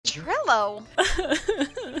Trillo.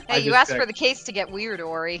 Hey, you asked for the case to get weird,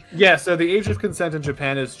 Ori. Yeah, so the age of consent in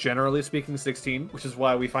Japan is generally speaking 16, which is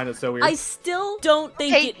why we find it so weird. I still don't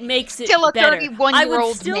think it makes it still a better. 31-year-old I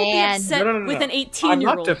would still man. be upset with an 18-year-old.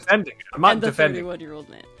 I'm not defending it. I'm not defending the 31-year-old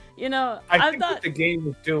man. You know, I think what the game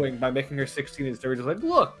is doing by making her 16 is they're just like,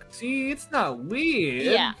 look, see, it's not weird.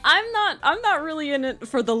 Yeah, I'm not really in it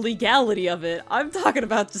for the legality of it. I'm talking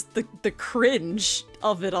about just the cringe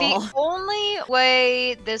of it all. The only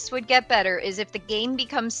way this would get better is if the game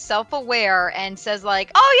becomes self-aware and says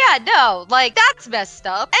like, oh yeah, no, like that's messed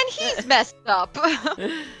up, and he's messed up.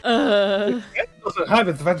 It doesn't have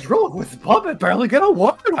its ventriloquist puppet barely get a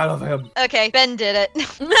word out of him. Okay, Ben did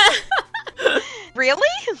it. Really?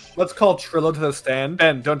 Let's call Trillo to the stand.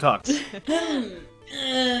 Ben, don't talk.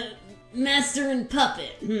 Master and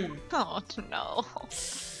puppet. Oh no.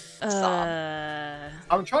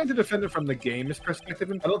 I'm trying to defend it from the game's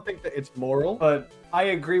perspective. I don't think that it's moral, but I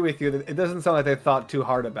agree with you that it doesn't sound like they thought too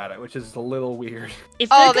hard about it, which is a little weird. If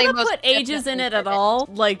they're gonna put ages in it at all,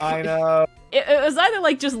 like I know. It was either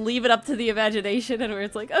like just leave it up to the imagination, and where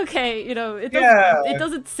it's like, okay, you know, it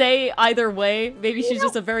doesn't say either way. Maybe she's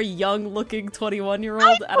just a very young-looking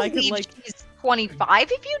 21-year-old, and I can like. She's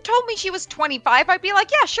 25. If you told me she was 25, I'd be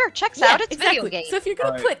like, yeah, sure, checks out. It's exactly. video game. So if you're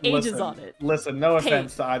gonna put ages on it, listen, no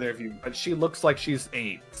offense to either of you, but she looks like she's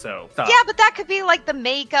 8. So stop. Yeah, but that could be like the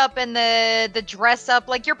makeup and the dress up.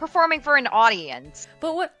 Like you're performing for an audience.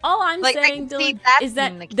 But what all I'm saying, Dylan, is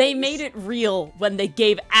that they made it real when they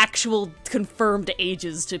gave actual confirmed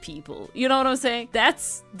ages to people. You know what I'm saying?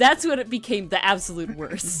 That's when it became the absolute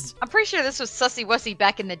worst. I'm pretty sure this was Sussy Wussy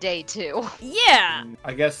back in the day too. Yeah.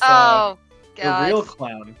 I guess. Oh. God. The real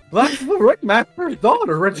clown. That's the Ringmaster's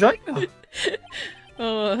daughter, Regina.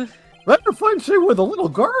 Let her find she with a little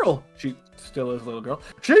girl. She still is a little girl.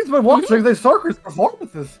 She's been watching the circus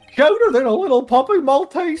performances. Cuter than a little puppy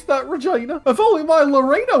Maltese, that Regina. If only my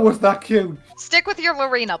Lorena was that cute. Stick with your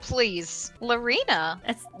Lorena, please. Lorena?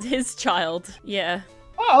 That's his child. Yeah.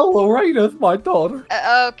 Oh, Lorena's my daughter.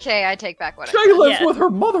 Okay, I take back what I said. She lives with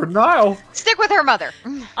her mother now. Stick with her mother.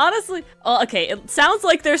 Honestly, okay, it sounds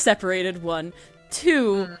like they're separated, 1.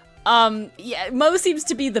 2, yeah, Mo seems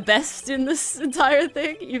to be the best in this entire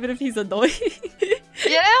thing, even if he's annoying.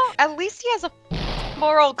 You know, at least he has a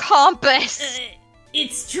moral compass.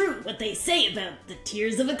 It's true what they say about the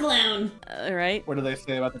tears of a clown. Alright. What do they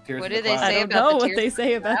say about the tears of a clown? What do they say I don't know what they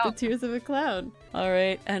say about the tears of a clown.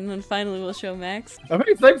 Alright, and then finally we'll show Max. I mean,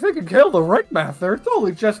 he thinks he can kill the Ringmaster. It's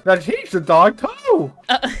only just that he should die too.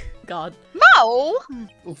 God. Mo!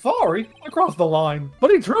 Sorry, I crossed the line.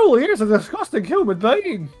 But he truly is a disgusting human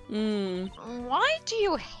being. Why do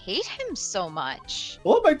you hate him so much?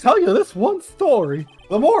 Let me tell you this one story.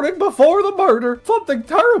 The morning before the murder, something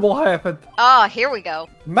terrible happened. Ah, here we go.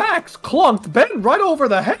 Max clunked Ben right over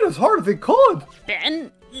the head as hard as he could.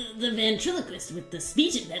 Ben? The ventriloquist with the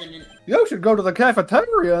speech impediment. You should go to the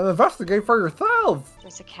cafeteria and investigate for yourselves.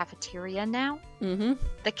 There's a cafeteria now? Mm-hmm.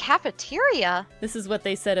 The cafeteria? This is what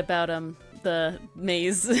they said about, the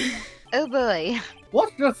maze. Oh boy.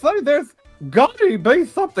 Let's just say there's gotta be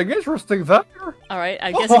something interesting there. Alright,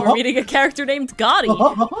 I guess we're meeting a character named Gotti.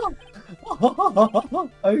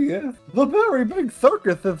 Oh yes, the very big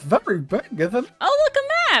circus is very big, isn't it? Oh, look,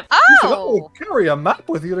 a map! You should always carry a map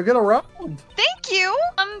with you to get around. Thank you!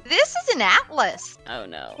 This is an atlas. Oh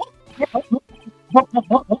no.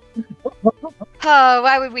 Oh,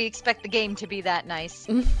 why would we expect the game to be that nice?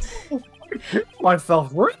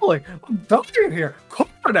 Myself, really? I'm dying here.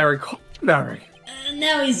 Culinary.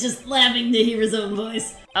 Now he's just laughing to hear his own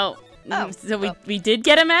voice. Oh, so we did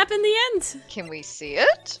get a map in the end? Can we see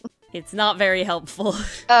it? It's not very helpful.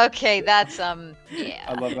 Okay, that's, yeah.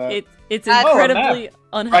 I love that. It's incredibly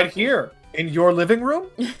unhelpful. Right here. In your living room?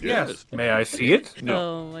 Yes. May I see it? No.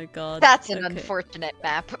 Oh my god. That's an unfortunate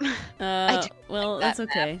map. Well, that's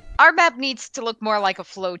okay. Map. Our map needs to look more like a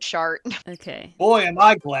flow chart. Okay. Boy, am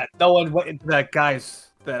I glad no one went into that guy's,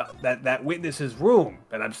 that witness's room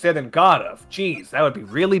that I'm standing guard of. Jeez, that would be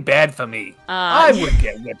really bad for me. I would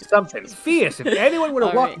get something fierce if anyone would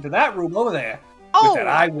have walked into that room over there. Oh, with that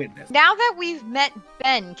eyewitness. Now that we've met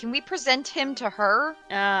Ben, can we present him to her?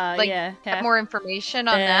 Yeah. Get more information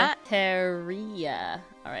on that? Cafeteria.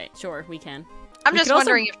 Alright, sure, we can. I'm just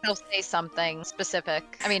wondering if she'll say something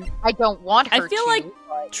specific. I mean, I don't want her to. I feel like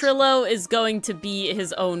Trillo is going to be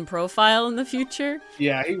his own profile in the future.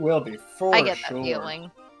 Yeah, he will be, for sure. I get that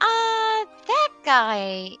feeling. That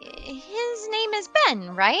guy, his name is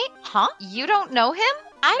Ben, right? Huh? You don't know him?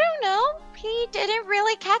 I don't know. He didn't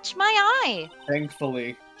really catch my eye.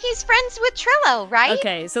 Thankfully. He's friends with Trillo, right?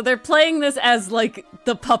 Okay, so they're playing this as, like,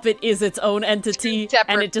 the puppet is its own entity,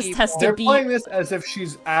 and it just has to They're be... playing this as if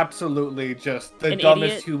she's absolutely just the An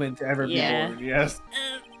dumbest idiot? human to ever be born, yes.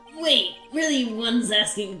 Wait, really one's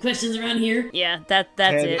asking questions around here? Yeah, that's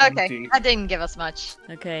it. Okay, that didn't give us much.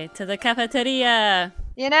 Okay, to the cafeteria.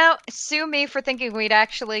 You know, sue me for thinking we'd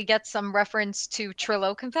actually get some reference to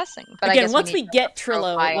Trillo confessing. But I Again, guess once we get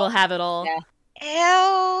Trillo, profile. we'll have it all. Yeah.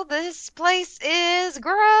 Ew, this place is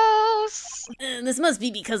gross. This must be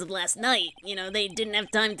because of last night. You know, they didn't have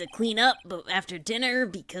time to clean up after dinner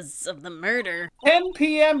because of the murder. 10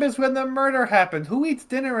 p.m. is when the murder happened. Who eats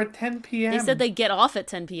dinner at 10 p.m.? They said they get off at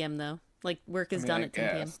 10 p.m. though. Like, work is done at 10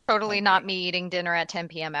 p.m. Totally not me eating dinner at 10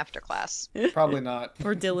 p.m. after class. Probably not.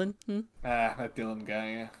 Or Dylan. That Dylan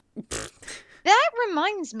guy, yeah. That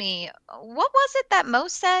reminds me, what was it that Mo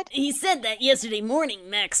said? He said that yesterday morning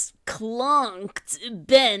Max clonked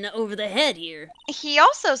Ben over the head here. He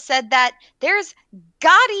also said that there's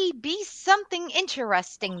gotta be something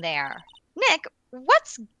interesting there. Nick,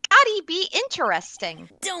 what's gotta be interesting?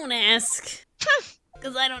 Don't ask.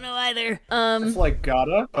 Because I don't know either. It's like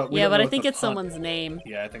gotta, but we Yeah, don't but know I what think the it's pun someone's is. name.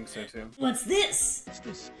 Yeah, I think so too. What's this?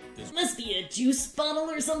 Must be a juice bottle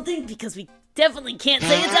or something, because we definitely can't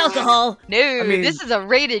say it's alcohol. No, I mean- this is a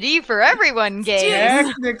rated E for everyone game.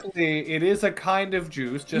 Technically, it is a kind of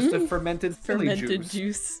juice, just a fermented silly Fermented juice.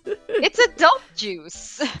 juice. It's adult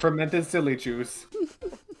juice. Fermented silly juice.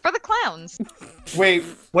 For the clowns. Wait,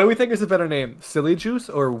 what do we think is a better name? Silly juice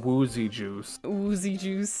or woozy juice? Woozy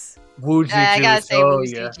juice. Woozy I juice. gotta say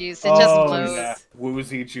woozy yeah. juice. It just Oh, flows. yeah.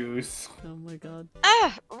 Woozy juice. Oh my god.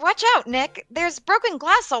 Watch out, Nick. There's broken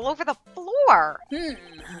glass all over the floor.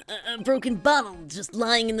 A broken bottle just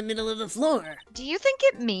lying in the middle of the floor. Do you think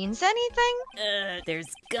it means anything? There's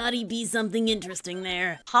gotta be something interesting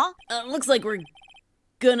there. Huh? Looks like we're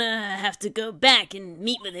gonna have to go back and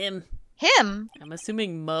meet with him. Him? I'm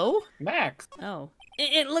assuming Mo? Max. Oh.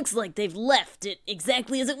 It looks like they've left it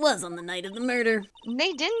exactly as it was on the night of the murder.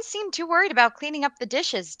 They didn't seem too worried about cleaning up the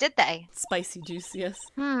dishes, did they? Spicy juice, yes.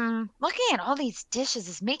 Looking at all these dishes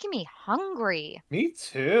is making me hungry. Me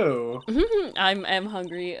too. I'm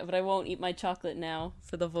hungry, but I won't eat my chocolate now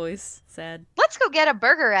for the voice. Sad. Let's go get a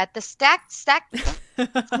burger at the snack stand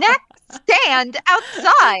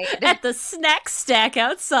outside. At the snack stack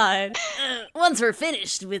outside. Once we're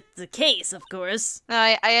finished with the case, of course.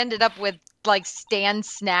 I ended up with, like, stand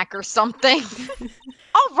snack or something.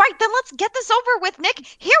 All right, then let's get this over with, Nick.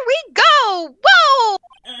 Here we go! Whoa!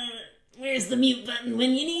 Where's the mute button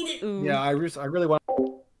when you need it? Ooh. Yeah, I really want.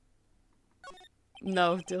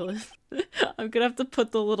 No, Dylan. I'm gonna have to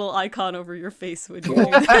put the little icon over your face when you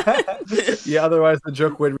do that. Yeah, otherwise the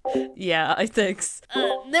joke would. Yeah, thanks.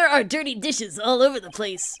 There are dirty dishes all over the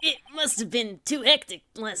place. It must have been too hectic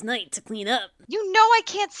last night to clean up. You know I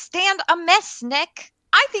can't stand a mess, Nick.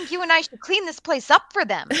 I think you and I should clean this place up for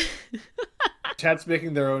them. Chat's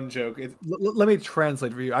making their own joke. Let me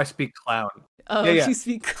translate for you. I speak clown. Oh, yeah. you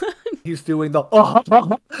speak clown. He's doing the.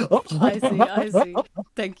 I see.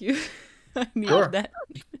 Thank you. I needed Sure. that.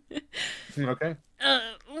 Okay.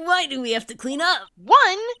 Why do we have to clean up? 1,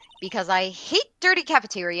 because I hate dirty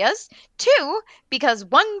cafeterias. 2, because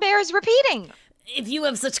one bear's repeating. If you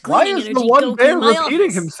have such Why cleaning is energy, the one go bear clean my repeating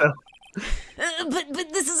office. himself?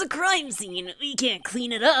 But this is a crime scene. We can't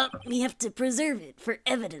clean it up. We have to preserve it for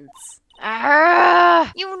evidence.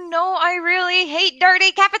 You know I really hate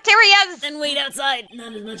dirty cafeterias. Then wait outside.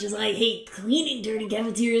 Not as much as I hate cleaning dirty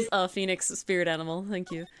cafeterias. Phoenix spirit animal,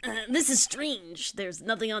 thank you. This is strange. There's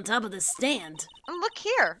nothing on top of the stand. Look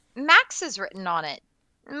here. Max is written on it.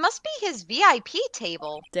 It must be his VIP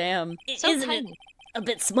table. Damn. So Isn't tiny. it a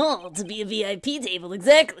bit small to be a VIP table?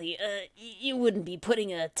 Exactly. You wouldn't be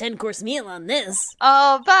putting a 10-course meal on this.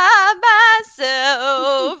 All by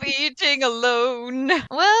myself, eating alone.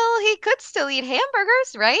 Well, he could still eat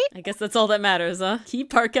hamburgers, right? I guess that's all that matters, huh?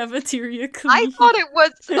 Keep our cafeteria clean. I thought it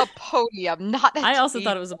was a podium, not a I also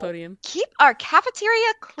table. thought it was a podium. Keep our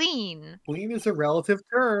cafeteria clean. Clean is a relative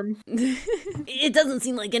term. It doesn't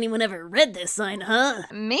seem like anyone ever read this sign, huh?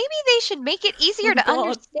 Maybe they should make it easier Oh, to God.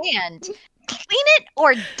 understand. Clean it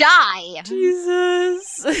or die.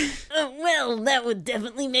 Jesus. Well, that would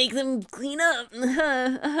definitely make them clean up.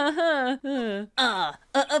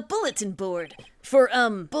 A bulletin board. For,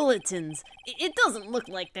 bulletins, it doesn't look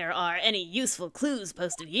like there are any useful clues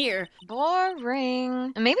posted here.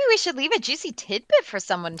 Boring. Maybe we should leave a juicy tidbit for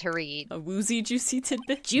someone to read. A woozy juicy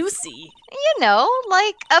tidbit? Juicy? You know,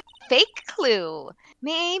 like a fake clue.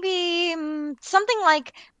 Maybe something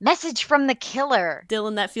like message from the killer.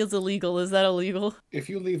 Dylan, that feels illegal. Is that illegal? If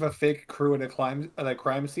you leave a fake crew at a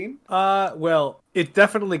crime scene? Well, it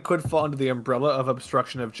definitely could fall under the umbrella of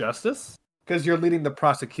obstruction of justice. Because you're leading the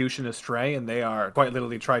prosecution astray, and they are quite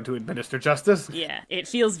literally trying to administer justice. Yeah, it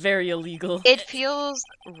feels very illegal. It feels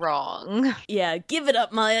wrong. Yeah, give it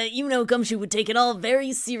up, Maya. You know Gumshoe would take it all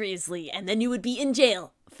very seriously, and then you would be in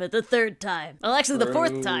jail for the 3rd time. Well, actually, the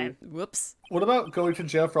 4th time. Whoops. What about going to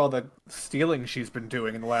jail for all the stealing she's been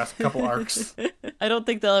doing in the last couple arcs? I don't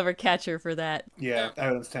think they'll ever catch her for that. Yeah,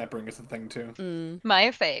 evidence tampering is a thing, too.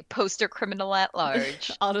 Maya Fey, poster criminal at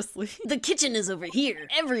large. Honestly. The kitchen is over here.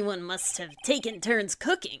 Everyone must have taken turns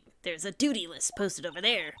cooking. There's a duty list posted over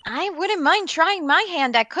there. I wouldn't mind trying my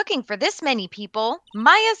hand at cooking for this many people.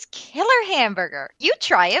 Maya's killer hamburger. You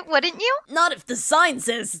try it, wouldn't you? Not if the sign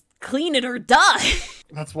says, clean it or die.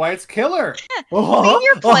 That's why it's killer. Clean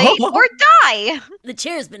your plate or die. The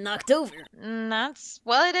chair's been knocked over. That's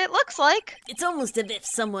what it looks like. It's almost as if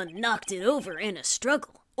someone knocked it over in a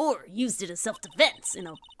struggle. Or used it as self-defense in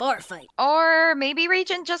a bar fight. Or maybe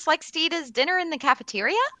Regent just likes to eat his dinner in the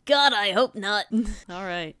cafeteria? God, I hope not.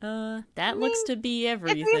 Alright, that looks to be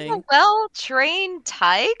everything. He's a well-trained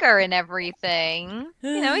tiger and everything.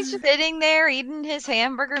 You know, he's just sitting there eating his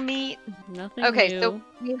hamburger meat. Nothing Okay, new. so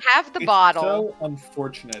we have the It's bottle. so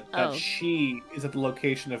unfortunate that Oh. she is at the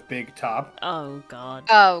location of Big Top. Oh god.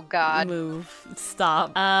 Oh, God. Move.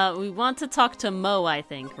 Stop. We want to talk to Mo, I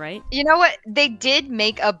think, right? You know what? They did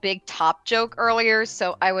make a big top joke earlier,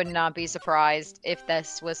 so I would not be surprised if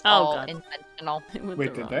this was all God. intentional. It went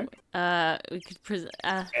Wait, the did wrong they? way. We could present.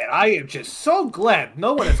 And I am just so glad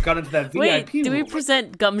no one has got into that Wait, VIP do we room.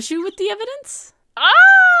 present Gumshoe with the evidence? Ah!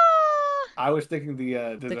 I was thinking the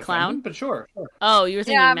clown? defendant, but sure. Oh, you were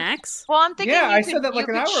thinking Yeah. Max? Well, I'm thinking Yeah, you I could, said that like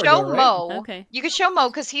you an could hour show ago, right? Mo. Okay. You could show Mo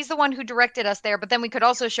because he's the one who directed us there, but then we could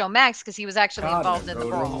also show Max because he was actually God, involved in the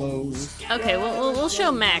Rhoda brawl. Lowe's. Okay, well, we'll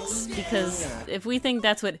show Max, because if we think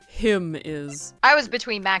that's what him is. I was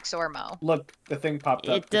between Max or Mo. Look, the thing popped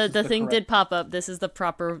up. The This is thing correct- did pop up. This is the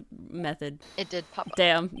proper method. It did pop up.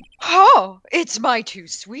 Damn. Oh, it's my two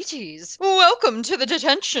sweeties. Welcome to the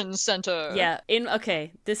detention center. Yeah,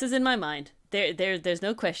 okay, this is in my mind. There's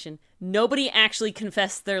no question. Nobody actually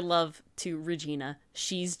confessed their love to Regina.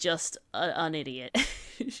 She's just an idiot.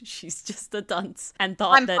 She's just a dunce. And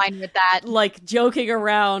thought I'm fine with that. like, joking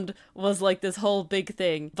around was like this whole big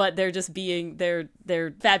thing. But they're just being their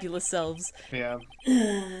fabulous selves. Yeah.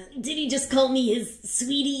 Did he just call me his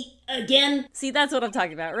sweetie again? See, that's what I'm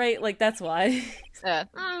talking about, right? Like, that's why.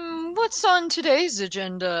 What's on today's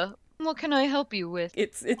agenda? What can I help you with?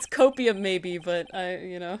 It's copium maybe, but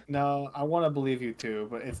No, I want to believe you too,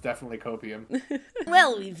 but it's definitely copium.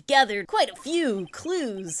 Well, we've gathered quite a few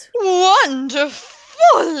clues.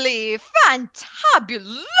 Wonderfully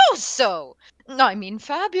fantabuloso! I mean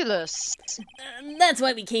fabulous. That's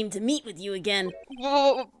why we came to meet with you again.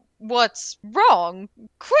 What's wrong?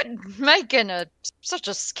 Quit making such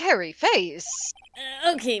a scary face.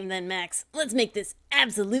 Okay then, Max. Let's make this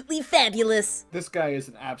absolutely fabulous. This guy is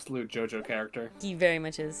an absolute JoJo character. he very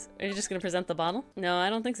much is. Are you just gonna present the bottle? No, I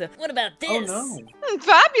don't think so. What about this? Oh no.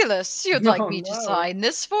 Fabulous! You'd like No, me to no. sign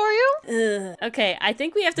this for you? Okay, I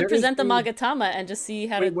think we have to There present the is new- Magatama and just see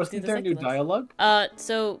how Wait, to wasn't do the there new succulents. dialogue?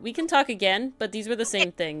 So we can talk again, but these were the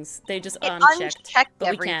same things. They just It unchecked. unchecked but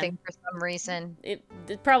we everything can. for some reason.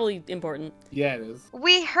 It's probably important. Yeah, it is.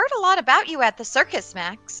 We heard a lot about you at the circus,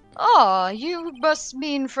 Max. Ah, you must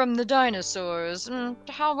mean from the dinosaurs.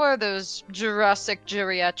 How were those Jurassic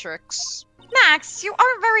geriatrics? Max, you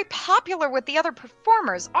aren't very popular with the other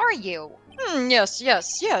performers, are you? Yes.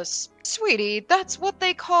 Sweetie, that's what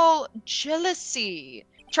they call jealousy.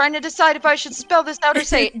 Trying to decide if I should spell this out or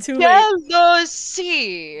say Too late.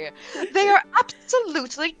 jealousy. They are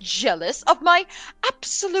absolutely jealous of my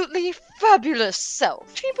absolutely fabulous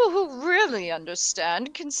self. People who really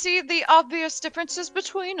understand can see the obvious differences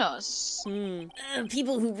between us.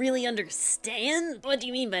 People who really understand? What do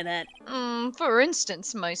you mean by that? For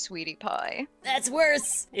instance, my sweetie pie. That's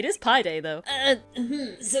worse. It is Pi Day, though.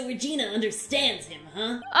 So Regina understands him,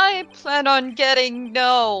 huh? I plan on getting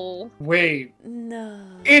no. Wait, No.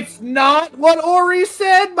 it's not what Ori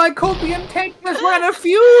said! My copium tank has run out of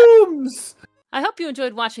fumes! I hope you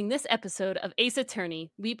enjoyed watching this episode of Ace Attorney.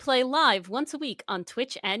 We play live once a week on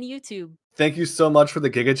Twitch and YouTube. Thank you so much for the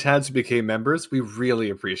Giga Chads who became members. We really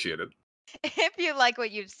appreciate it. If you like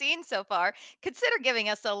what you've seen so far, consider giving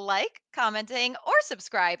us a like, commenting, or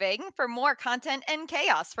subscribing for more content and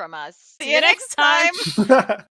chaos from us. See you next time.